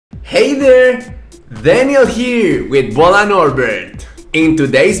Hey there! Daniel here with VoilaNorbert. In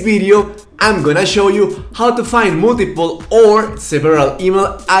today's video, I'm gonna show you how to find multiple or several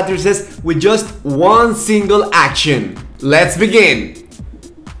email addresses with just one single action. Let's begin!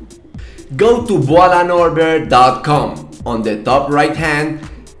 Go to VoilaNorbert.com. On the top right hand,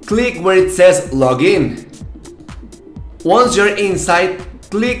 click where it says Login. Once you're inside,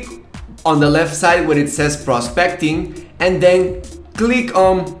 click on the left side where it says Prospecting and then click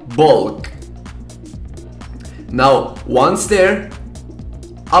on Bulk. Now, once there,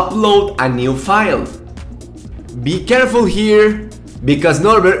 upload a new file. Be careful here because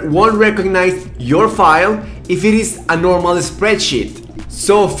Norbert won't recognize your file if it is a normal spreadsheet.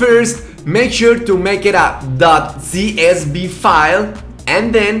 So first, make sure to make it a .csv file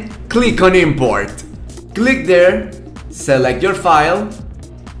and then click on Import. Click there, select your file.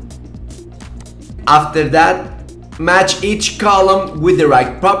 After that, match each column with the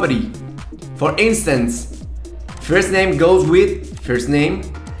right property. For instance, first name goes with first name,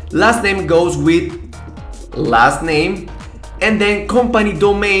 last name goes with last name, and then company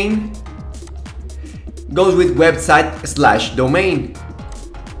domain goes with website/domain.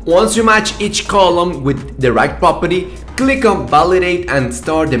 Once you match each column with the right property, click on Validate and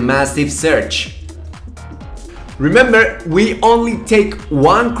start the massive search. Remember, we only take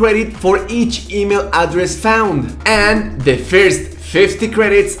one credit for each email address found, and the first 50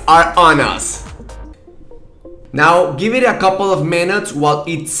 credits are on us. Now give it a couple of minutes while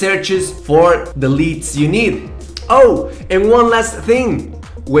it searches for the leads you need. Oh, and one last thing.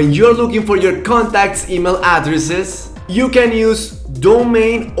 When you're looking for your contacts' email addresses, you can use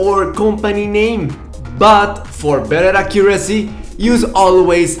domain or company name, but for better accuracy, use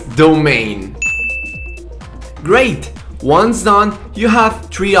always domain. Great! Once done, you have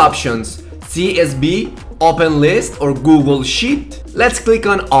three options: CSV, Open List, or Google Sheet. Let's click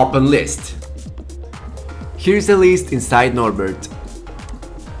on Open List. Here's the list inside Norbert.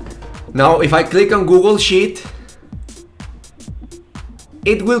 Now if I click on Google Sheet,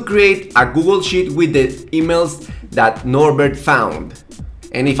 it will create a Google Sheet with the emails that Norbert found.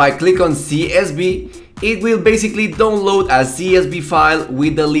 And if I click on CSV, it will basically download a CSV file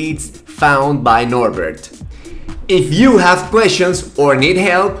with the leads found by Norbert. If you have questions or need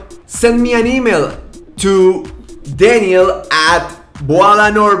help, send me an email to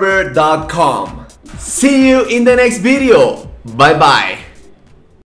daniel@VoilaNorbert.com. See you in the next video. Bye bye.